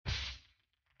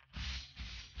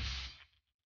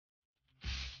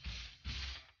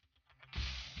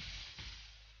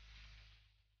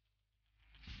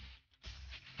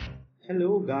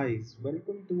Hello guys,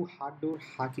 welcome to HackDoor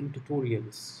hacking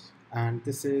tutorials, and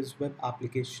this is web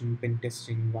application pen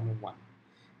testing 101.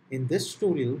 In this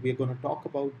tutorial we are going to talk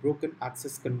about broken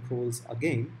access controls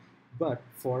again, but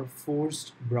for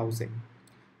forced browsing.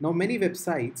 Now many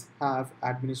websites have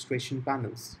administration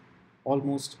panels.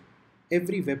 Almost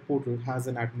every web portal has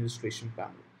an administration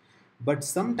panel, but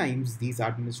sometimes these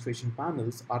administration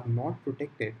panels are not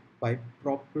protected by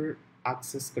proper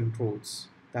access controls.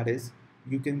 That is,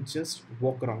 you can just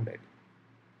walk around it.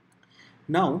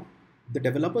 Now, the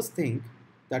developers think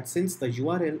that since the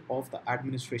URL of the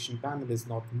administration panel is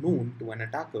not known to an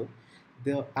attacker,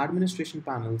 the administration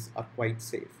panels are quite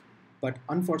safe. But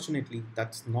unfortunately,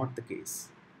 that's not the case.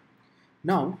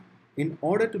 Now, in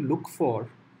order to look for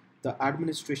the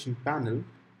administration panel,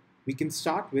 we can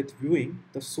start with viewing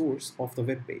the source of the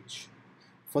web page.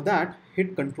 For that,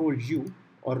 hit Ctrl U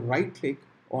or right click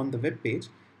on the web page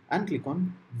and click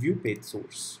on View Page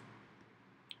Source.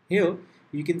 Here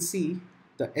you can see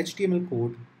the HTML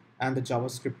code and the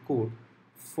JavaScript code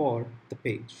for the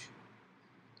page.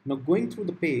 Now going through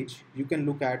the page, you can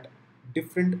look at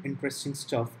different interesting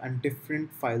stuff and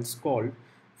different files called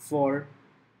for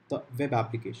the web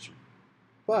application.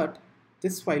 But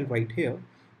this file right here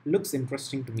looks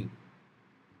interesting to me.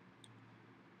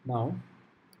 Now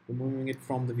removing it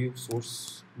from the view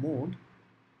source mode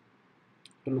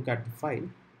to look at the file.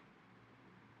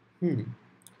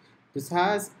 This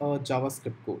has a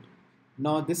JavaScript code.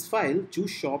 Now this file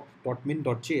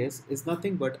chooseshop.min.js is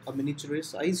nothing but a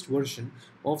miniaturized version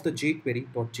of the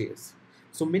jQuery.js.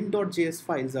 So min.js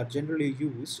files are generally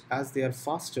used as they are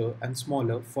faster and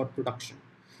smaller for production.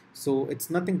 So it's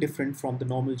nothing different from the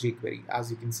normal jQuery, as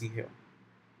you can see here.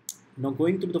 Now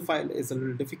going through the file is a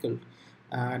little difficult,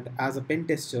 and as a pen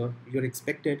tester you're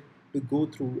expected to go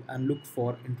through and look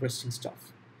for interesting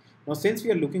stuff. Now since we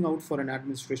are looking out for an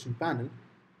administration panel,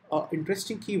 an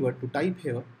interesting keyword to type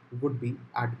here would be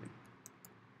admin,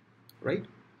 right?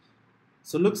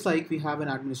 So looks like we have an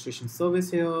administration service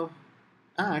here,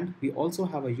 and we also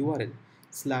have a URL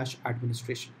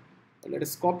 /administration. Let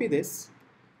us copy this,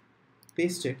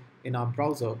 paste it in our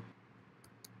browser.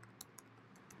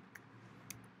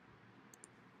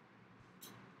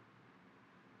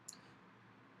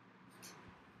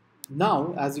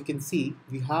 Now, as you can see,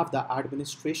 we have the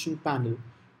administration panel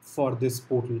for this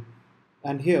portal.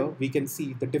 And here we can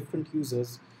see the different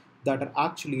users that are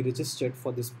actually registered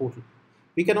for this portal.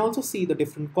 We can also see the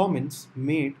different comments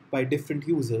made by different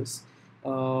users.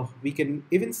 We can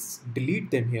even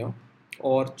delete them here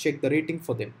or check the rating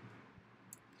for them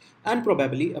and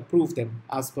probably approve them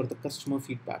as per the customer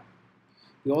feedback.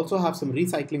 We also have some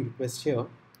recycling requests here.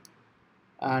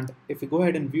 And if we go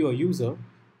ahead and view a user,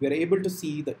 we are able to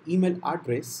see the email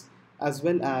address as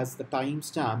well as the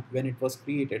timestamp when it was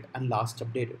created and last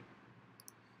updated.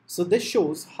 So this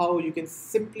shows how you can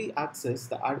simply access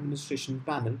the administration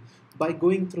panel by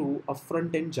going through a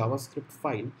front-end JavaScript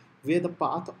file where the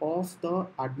path of the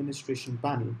administration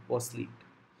panel was leaked.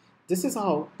 This is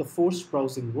how the forced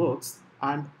browsing works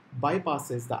and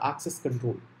bypasses the access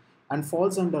control and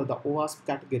falls under the OWASP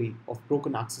category of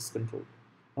broken access control.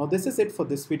 Now this is it for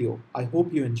this video. I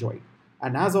hope you enjoyed.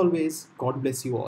 And as always, God bless you all.